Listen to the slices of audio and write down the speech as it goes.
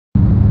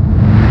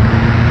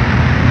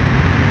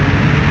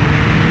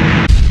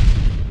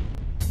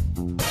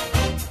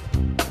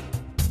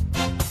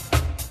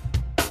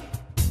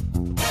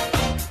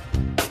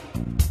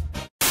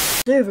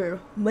server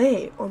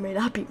may or may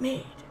not be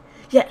made.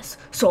 Yes,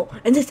 so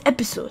in this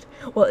episode,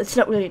 well, it's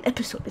not really an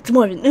episode, it's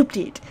more of an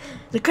update.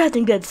 The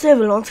Crafting Dead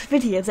server launch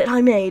video that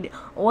I made.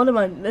 What?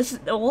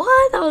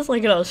 That was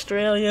like an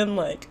Australian,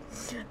 like,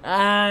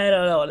 I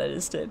don't know what I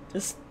just did.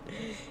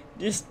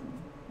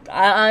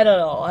 I don't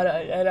know. I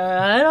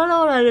don't know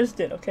what I just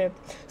did, okay?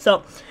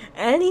 So,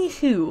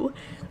 anywho,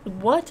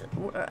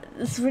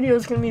 this video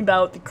is going to be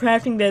about the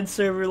Crafting Dead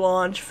server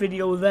launch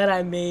video that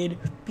I made,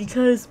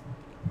 because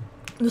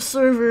the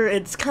server,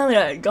 it's kind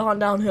of gone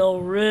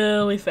downhill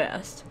really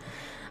fast.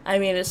 I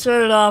mean, it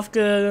started off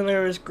good, and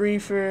there was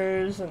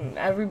griefers, and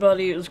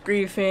everybody was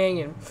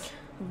griefing, and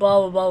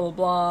blah, blah, blah, blah,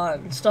 blah,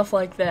 and stuff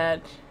like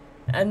that.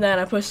 And then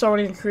I put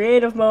somebody in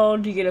creative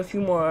mode to get a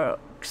few more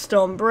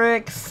stone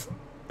bricks,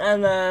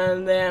 and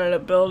then they ended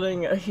up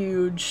building a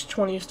huge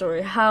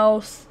 20-story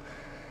house.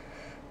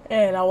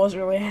 And I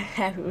wasn't really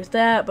happy with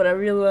that, but I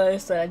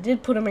realized that I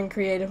did put them in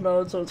creative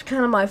mode, so it's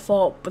kind of my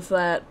fault with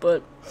that.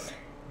 But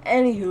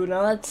anywho,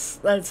 now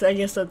I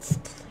guess that's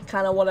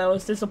kind of what I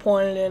was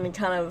disappointed in and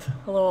kind of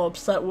a little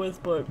upset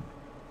with. But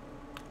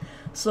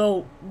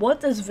so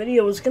what this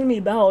video is going to be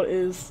about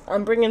is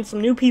I'm bringing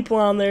some new people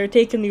on there,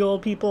 taking the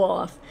old people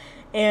off,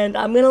 and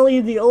I'm going to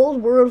leave the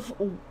old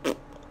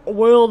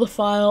world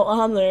file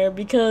on there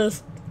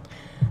because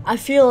I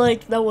feel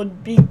like that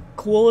would be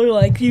cooler.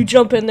 Like, you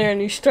jump in there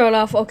and you start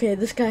off, okay,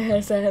 this guy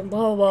has that, and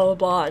blah, blah, blah,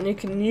 blah, and you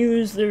can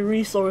use the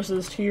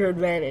resources to your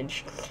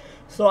advantage.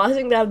 So I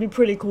think that would be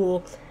pretty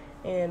cool,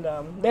 and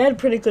they had a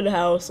pretty good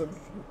house and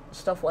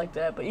stuff like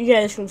that, but you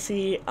guys can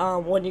see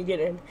when you get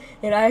in.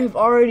 And I have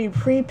already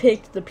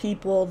pre-picked the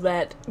people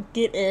that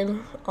get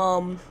in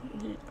from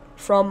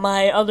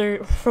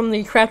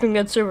the Crafting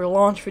Dead server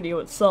launch video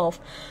itself.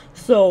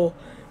 So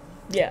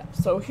yeah,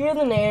 so here are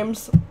the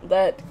names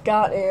that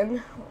got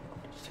in.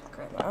 Just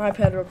grab my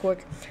iPad real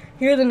quick.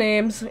 Here are the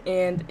names,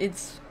 and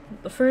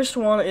the first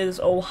one is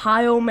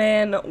Ohio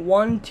Man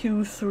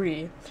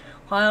 123.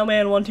 Ohio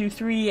Man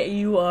 123,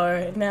 you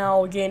are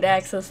now gained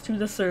access to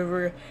the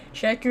server.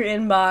 Check your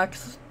YouTube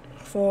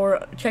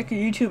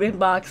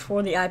inbox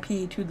for the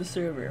IP to the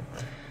server.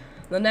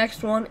 The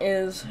next one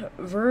is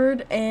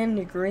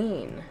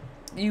verdandgreen.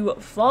 You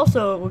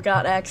also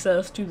got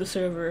access to the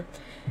server,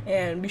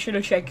 and be sure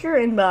to check your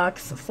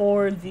inbox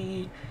for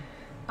the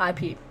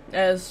IP.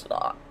 As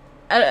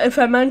if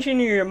I mention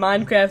your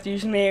Minecraft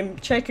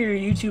username, check your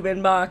YouTube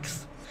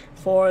inbox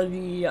for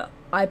the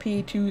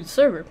IP to the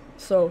server.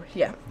 So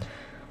yeah,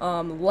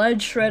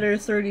 Ledge Shredder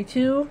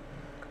 32,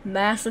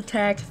 Mass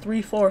Attack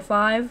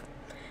 345,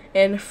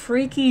 and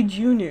Freaky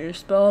Junior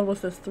spelled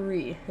with a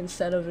 3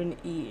 instead of an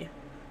E.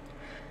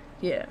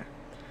 Yeah.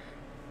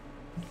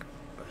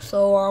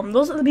 So,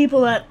 those are the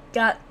people that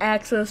got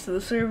access to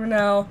the server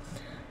now,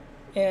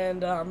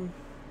 and,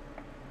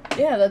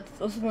 yeah,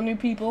 those are the new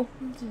people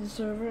to the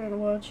server,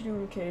 and what you do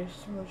in case,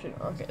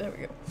 okay, there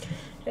we go.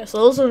 Yeah, so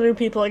those are the new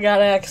people that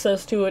got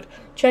access to it.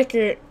 Check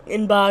your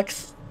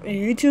inbox,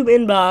 your YouTube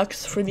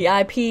inbox for the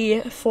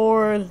IP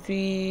for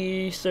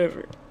the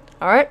server.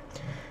 Alright?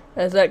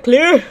 Is that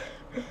clear?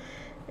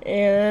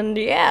 And,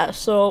 yeah,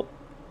 so,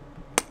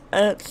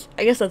 I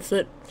guess that's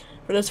it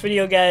for this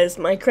video, guys.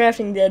 My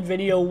Crafting Dead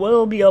video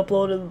will be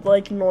uploaded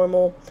like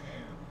normal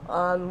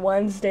on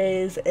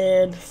Wednesdays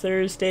and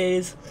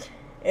Thursdays,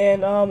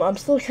 and I'm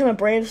still kind of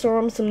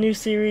brainstorming some new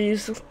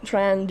series,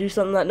 trying to do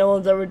something that no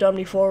one's ever done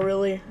before,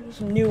 really,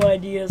 some new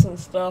ideas and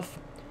stuff.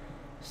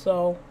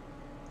 So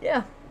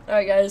yeah,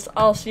 alright guys,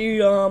 I'll see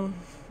you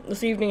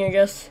this evening, I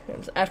guess,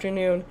 it's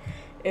afternoon,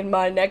 in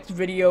my next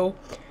video.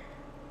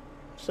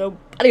 So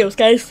adios,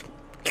 guys.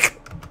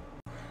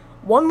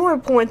 One more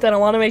point that I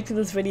want to make to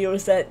this video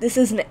is that this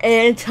is an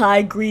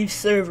anti-grief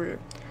server.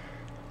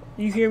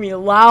 You hear me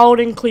loud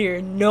and clear.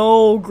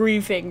 No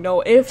griefing.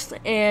 No ifs,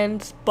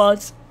 ands,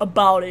 buts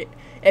about it.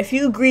 If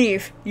you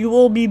grief, you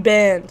will be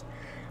banned.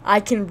 I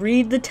can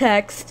read the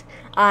text.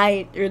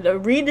 Read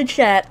the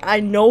chat.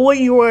 I know what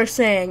you are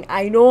saying.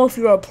 I know if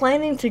you are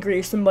planning to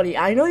grief somebody.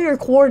 I know your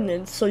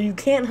coordinates, so you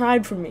can't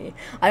hide from me.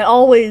 I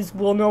always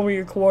will know where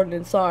your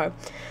coordinates are.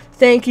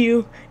 Thank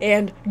you,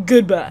 and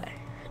goodbye.